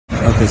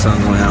focus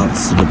on going out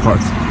to the park.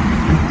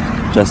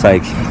 Just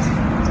like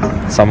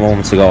some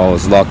moments ago, I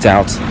was locked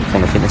out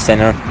from the fitness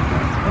center,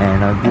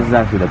 and this is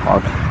actually the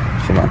park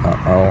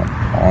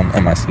on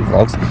MIC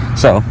Vlogs.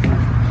 So,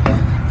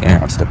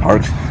 getting out to the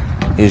park.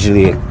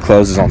 Usually it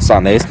closes on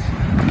Sundays,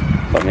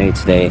 but maybe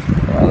today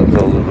I'll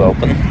go a little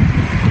open.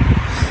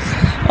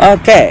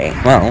 Okay,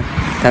 well,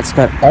 that's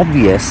quite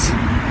obvious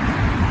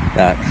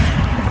that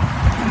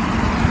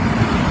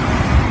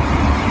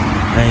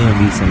there are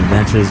gonna be some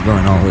adventures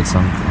going on with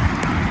some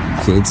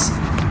kids.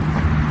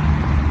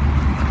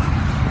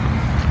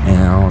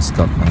 And I almost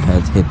got my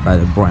head hit by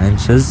the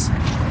branches.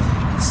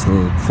 It's a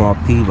little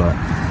croppy, but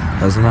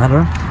doesn't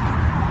matter.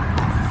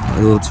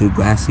 A little too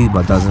grassy,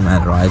 but doesn't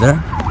matter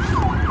either.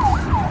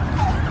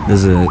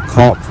 There's a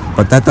cop,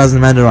 but that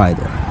doesn't matter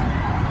either.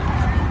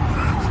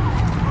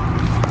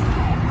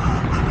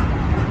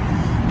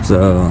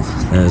 So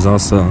there's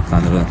also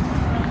kind of a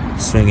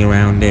swing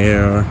around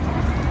there,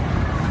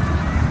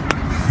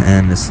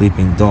 and a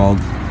sleeping dog,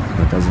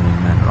 but doesn't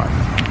really matter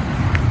either.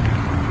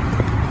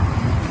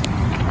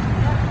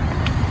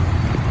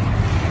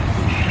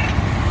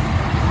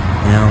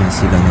 And I want to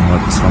see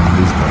what's wrong with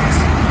these birds.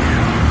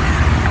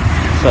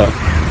 So,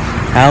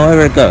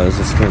 however it goes,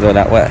 it's gonna go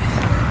that way,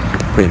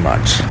 pretty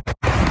much. Okay,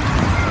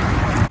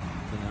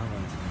 now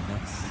going to the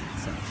next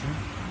section,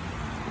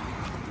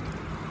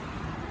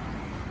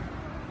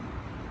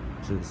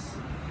 which is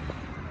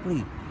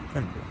pretty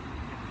simple,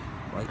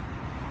 right?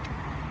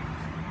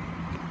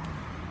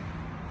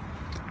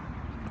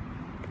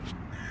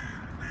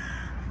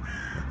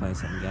 I'll play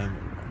some game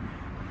with them.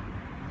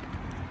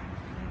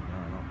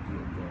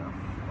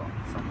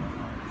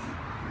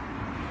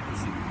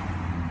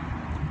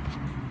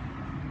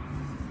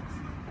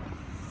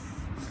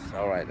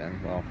 Alright then,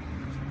 well,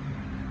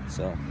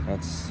 so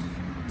that's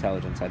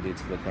intelligence I do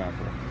to look around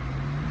for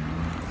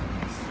some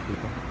nice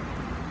people.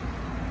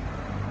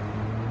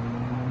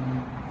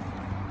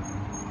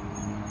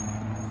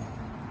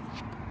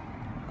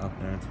 Oh,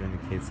 they're entering the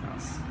kid's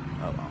house.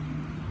 Oh well.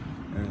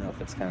 I don't know if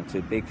it's kind of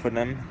too big for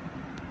them.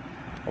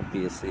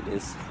 Obviously it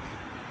is.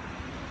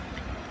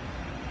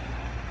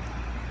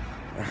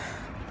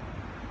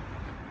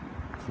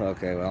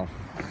 Okay, well,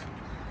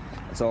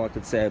 that's all I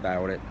could say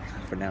about it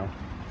for now.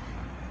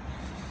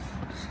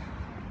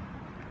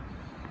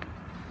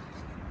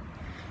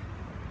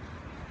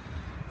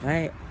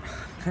 I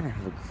kind of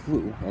have a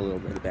clue a little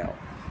bit about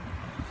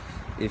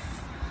if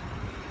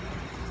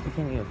they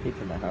can't even fit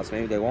in the house.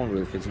 Maybe they won't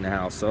really fit in the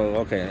house. So,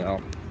 okay,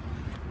 I'll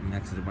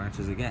next to the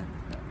branches again.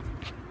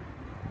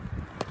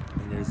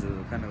 And there's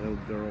a kind of little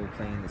girl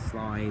playing the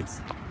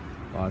slides.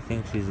 Well, I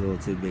think she's a little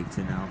too big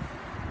to now,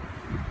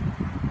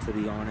 to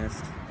be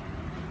honest.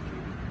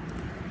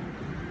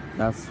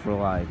 That's for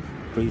like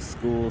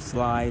preschool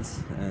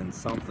slides and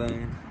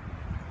something.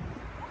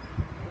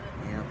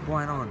 Yeah,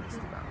 quite honest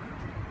about it.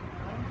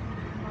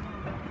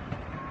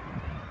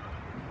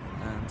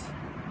 And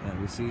yeah,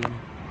 we see him.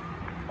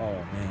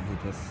 Oh man, he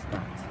just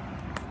snapped.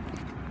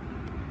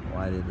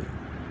 Why did he?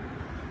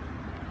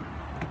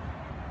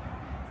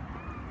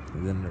 We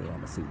didn't really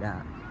want to see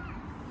that.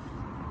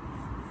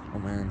 Oh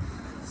man,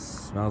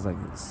 smells like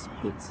it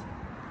spits.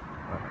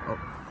 Oh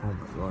my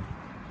god,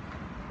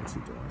 what's he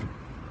doing?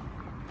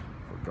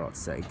 For God's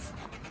sake.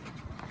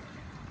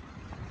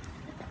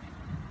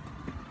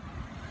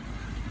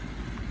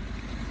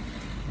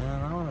 Well,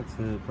 I wanted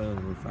to play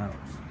with the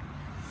flowers.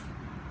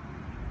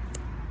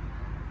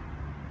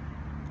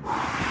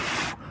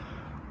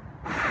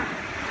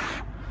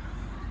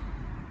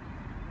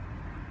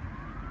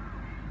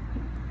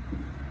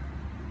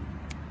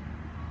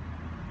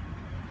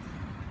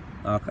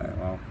 Okay,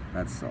 well,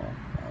 that's all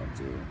I'll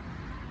do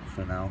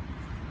for now.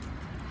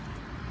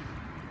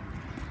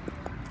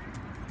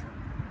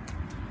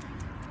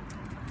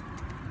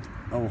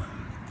 Oh,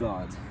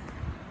 God.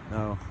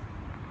 No.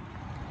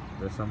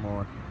 There's some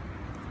more.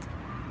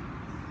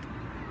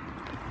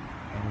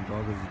 And the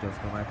dog is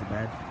just going back to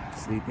bed,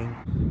 sleeping.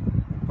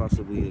 And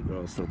possibly the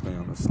girl's still playing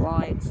on the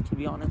slides, to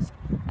be honest.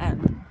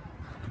 And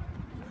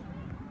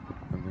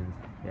I mean,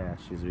 yeah,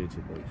 she's really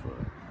too big for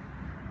it.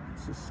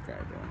 It's just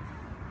scary doing.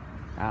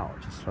 Ow,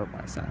 just hurt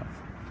myself.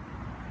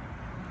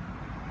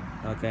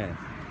 Okay.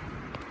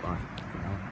 Bye for now.